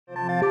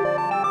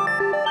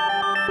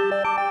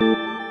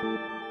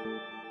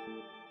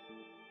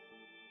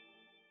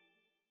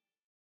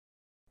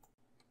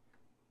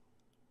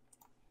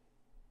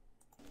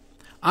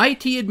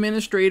IT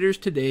administrators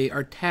today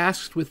are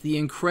tasked with the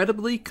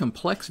incredibly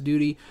complex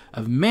duty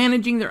of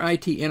managing their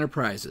IT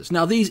enterprises.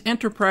 Now, these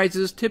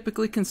enterprises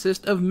typically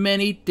consist of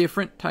many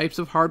different types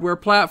of hardware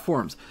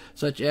platforms,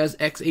 such as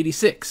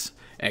x86,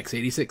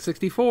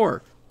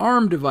 x86-64,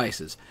 ARM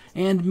devices,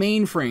 and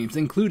mainframes,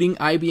 including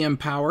IBM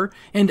Power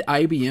and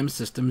IBM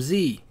System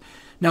Z.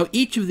 Now,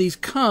 each of these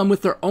come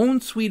with their own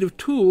suite of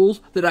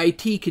tools that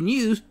IT can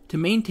use to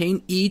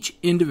maintain each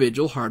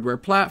individual hardware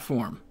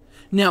platform.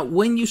 Now,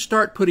 when you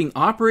start putting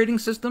operating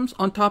systems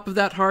on top of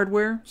that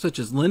hardware, such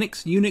as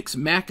Linux, Unix,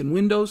 Mac, and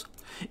Windows,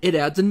 it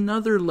adds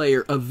another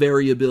layer of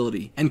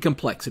variability and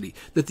complexity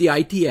that the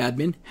IT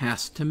admin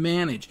has to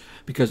manage,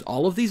 because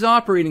all of these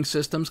operating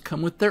systems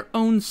come with their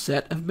own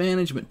set of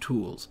management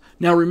tools.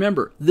 Now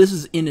remember, this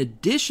is in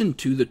addition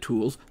to the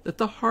tools that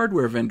the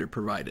hardware vendor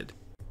provided.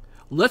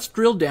 Let's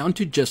drill down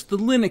to just the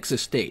Linux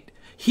estate.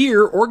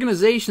 Here,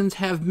 organizations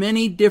have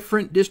many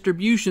different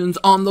distributions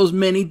on those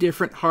many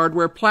different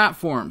hardware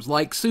platforms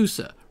like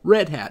SUSE,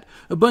 Red Hat,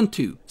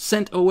 Ubuntu,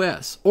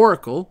 CentOS,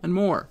 Oracle, and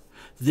more.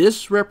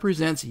 This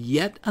represents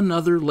yet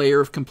another layer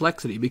of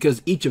complexity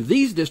because each of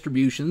these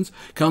distributions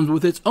comes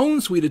with its own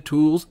suite of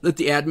tools that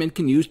the admin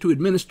can use to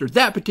administer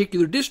that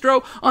particular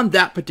distro on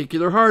that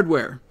particular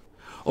hardware.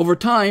 Over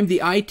time,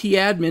 the IT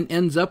admin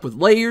ends up with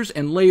layers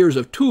and layers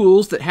of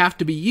tools that have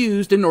to be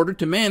used in order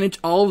to manage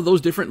all of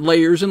those different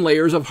layers and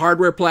layers of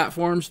hardware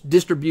platforms,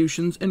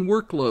 distributions, and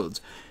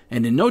workloads.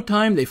 And in no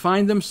time, they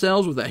find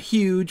themselves with a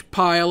huge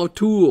pile of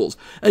tools,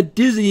 a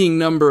dizzying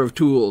number of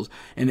tools,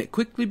 and it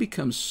quickly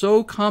becomes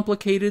so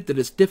complicated that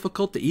it's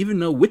difficult to even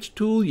know which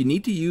tool you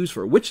need to use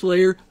for which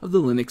layer of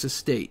the Linux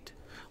estate.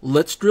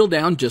 Let's drill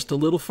down just a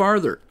little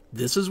farther.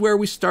 This is where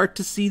we start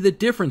to see the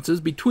differences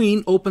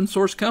between open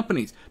source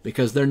companies,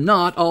 because they're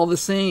not all the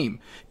same.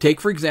 Take,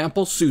 for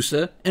example,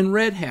 SUSE and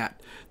Red Hat.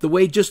 The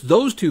way just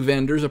those two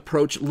vendors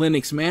approach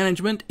Linux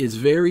management is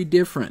very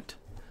different.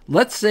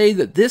 Let's say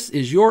that this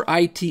is your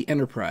IT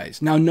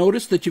enterprise. Now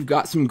notice that you've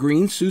got some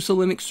green SUSE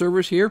Linux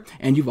servers here,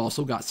 and you've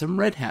also got some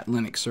Red Hat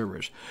Linux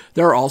servers.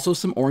 There are also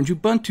some orange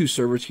Ubuntu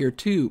servers here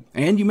too,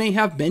 and you may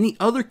have many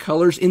other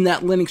colors in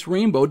that Linux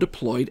rainbow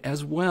deployed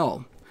as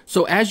well.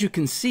 So as you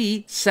can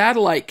see,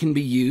 Satellite can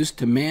be used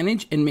to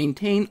manage and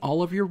maintain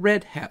all of your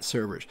Red Hat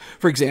servers.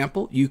 For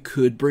example, you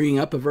could bring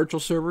up a virtual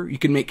server, you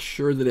can make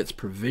sure that it's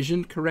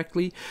provisioned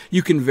correctly,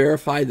 you can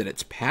verify that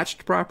it's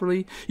patched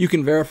properly, you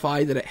can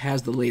verify that it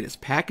has the latest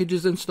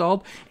packages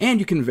installed, and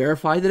you can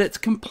verify that it's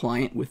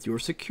compliant with your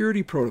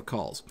security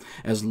protocols.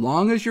 As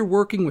long as you're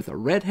working with a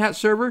Red Hat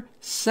server,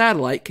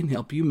 Satellite can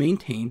help you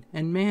maintain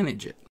and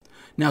manage it.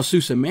 Now,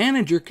 SUSE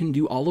Manager can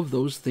do all of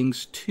those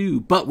things too,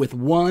 but with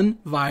one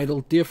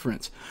vital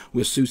difference.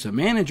 With SUSE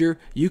Manager,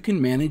 you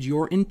can manage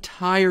your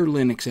entire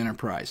Linux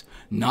enterprise.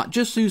 Not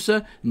just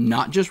SUSE,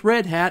 not just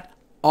Red Hat,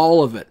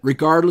 all of it,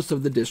 regardless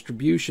of the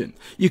distribution.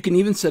 You can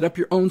even set up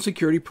your own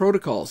security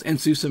protocols, and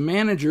SUSE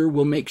Manager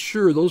will make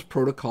sure those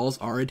protocols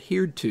are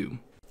adhered to.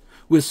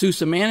 With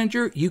SUSE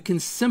Manager, you can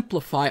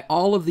simplify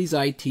all of these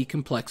IT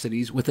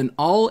complexities with an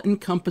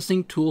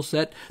all-encompassing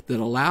toolset that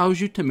allows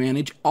you to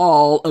manage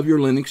all of your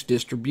Linux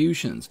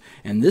distributions.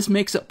 And this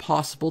makes it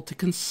possible to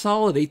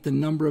consolidate the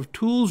number of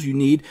tools you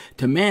need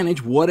to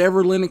manage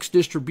whatever Linux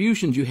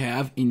distributions you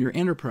have in your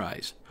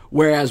enterprise.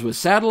 Whereas with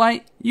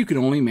Satellite, you can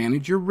only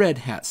manage your Red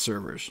Hat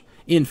servers.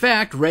 In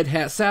fact, Red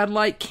Hat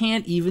Satellite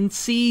can't even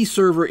see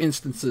server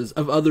instances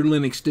of other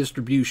Linux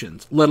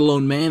distributions, let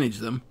alone manage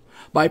them.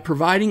 By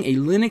providing a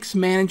Linux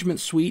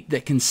management suite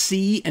that can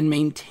see and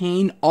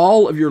maintain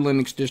all of your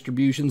Linux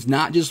distributions,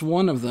 not just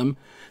one of them,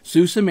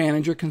 SUSE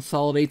Manager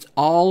consolidates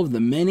all of the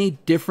many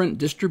different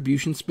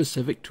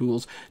distribution-specific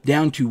tools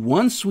down to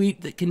one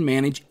suite that can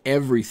manage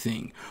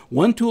everything.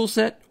 One tool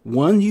set,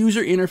 one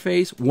user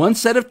interface, one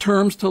set of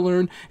terms to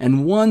learn,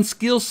 and one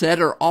skill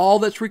set are all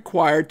that's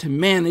required to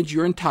manage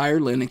your entire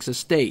Linux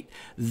estate.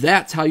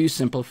 That's how you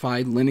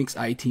simplify Linux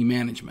IT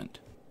management.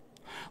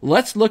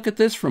 Let's look at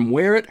this from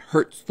where it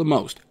hurts the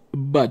most.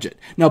 Budget.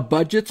 Now,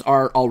 budgets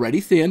are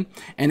already thin,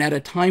 and at a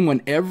time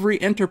when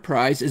every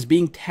enterprise is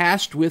being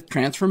tasked with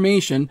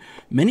transformation,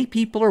 many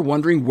people are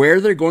wondering where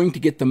they're going to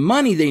get the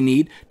money they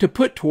need to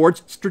put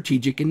towards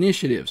strategic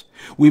initiatives.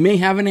 We may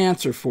have an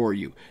answer for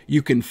you.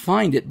 You can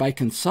find it by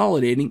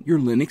consolidating your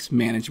Linux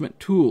management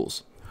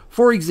tools.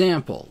 For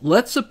example,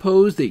 let's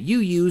suppose that you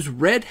use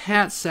Red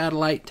Hat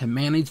Satellite to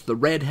manage the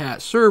Red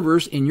Hat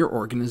servers in your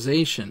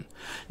organization.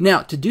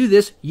 Now, to do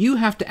this, you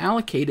have to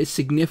allocate a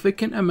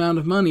significant amount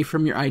of money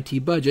from your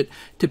IT budget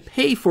to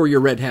pay for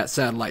your Red Hat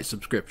Satellite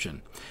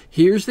subscription.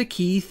 Here's the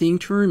key thing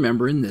to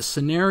remember in this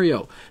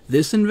scenario.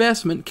 This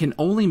investment can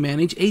only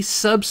manage a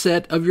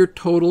subset of your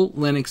total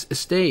Linux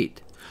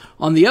estate.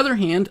 On the other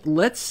hand,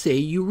 let's say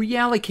you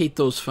reallocate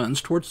those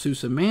funds towards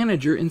SUSE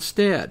Manager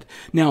instead.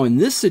 Now, in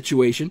this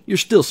situation, you're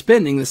still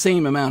spending the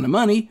same amount of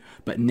money,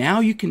 but now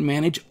you can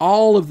manage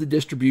all of the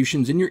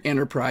distributions in your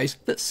enterprise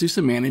that SUSE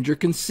Manager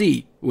can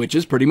see, which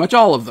is pretty much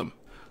all of them.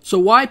 So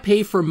why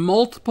pay for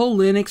multiple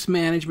Linux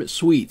management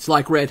suites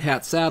like Red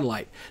Hat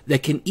Satellite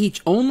that can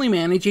each only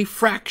manage a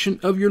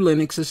fraction of your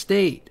Linux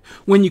estate,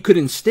 when you could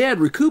instead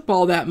recoup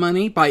all that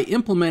money by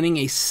implementing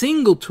a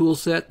single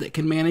toolset that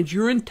can manage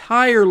your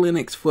entire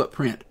Linux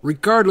footprint,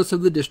 regardless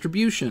of the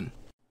distribution?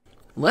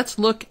 Let's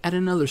look at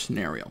another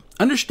scenario.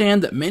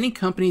 Understand that many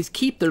companies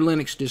keep their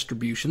Linux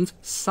distributions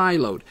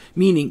siloed,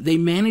 meaning they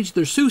manage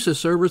their SUSE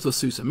servers with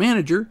SUSE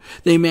Manager,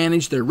 they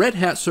manage their Red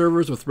Hat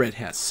servers with Red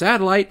Hat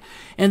Satellite,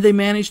 and they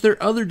manage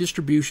their other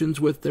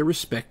distributions with their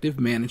respective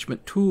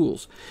management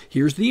tools.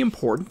 Here's the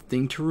important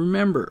thing to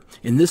remember.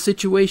 In this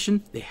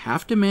situation, they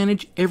have to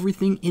manage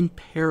everything in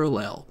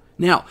parallel.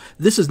 Now,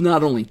 this is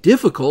not only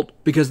difficult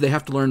because they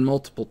have to learn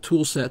multiple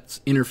tool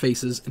sets,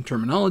 interfaces, and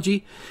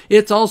terminology,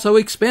 it's also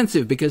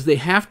expensive because they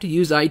have to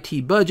use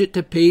IT budget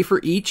to pay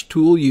for each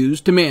tool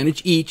used to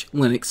manage each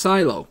Linux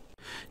silo.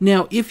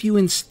 Now, if you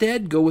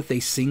instead go with a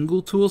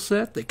single tool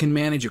set that can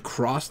manage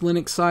across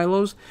Linux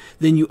silos,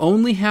 then you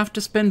only have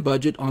to spend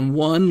budget on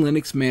one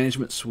Linux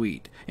management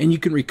suite, and you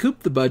can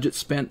recoup the budget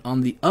spent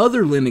on the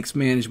other Linux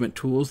management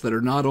tools that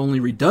are not only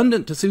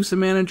redundant to SUSE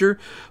Manager,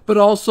 but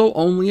also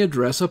only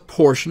address a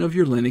portion of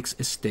your Linux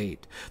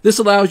estate. This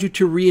allows you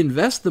to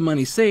reinvest the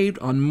money saved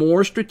on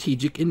more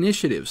strategic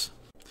initiatives.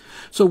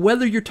 So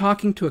whether you're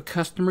talking to a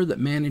customer that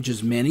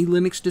manages many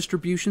Linux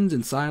distributions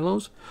in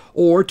silos,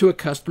 or to a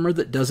customer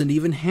that doesn't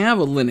even have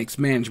a Linux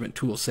management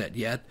tool set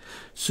yet,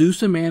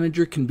 SUSE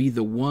Manager can be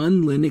the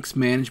one Linux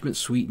management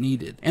suite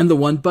needed, and the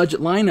one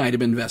budget line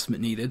item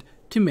investment needed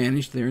to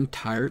manage their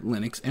entire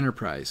Linux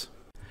enterprise.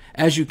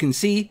 As you can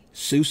see,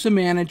 SUSE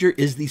Manager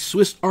is the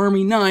Swiss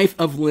Army knife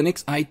of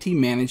Linux IT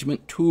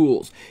management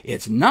tools.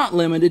 It's not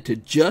limited to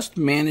just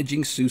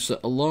managing SUSE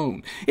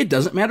alone. It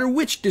doesn't matter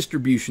which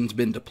distribution's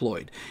been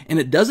deployed, and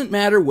it doesn't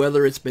matter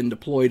whether it's been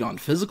deployed on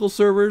physical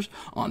servers,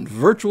 on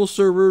virtual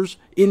servers,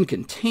 in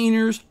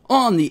containers,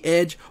 on the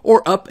edge,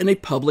 or up in a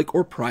public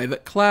or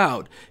private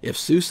cloud. If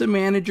SUSE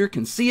Manager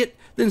can see it,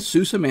 then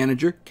SUSE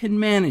Manager can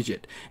manage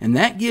it. And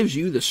that gives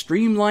you the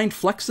streamlined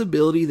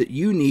flexibility that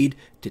you need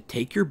to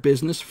take your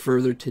business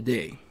further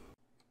today.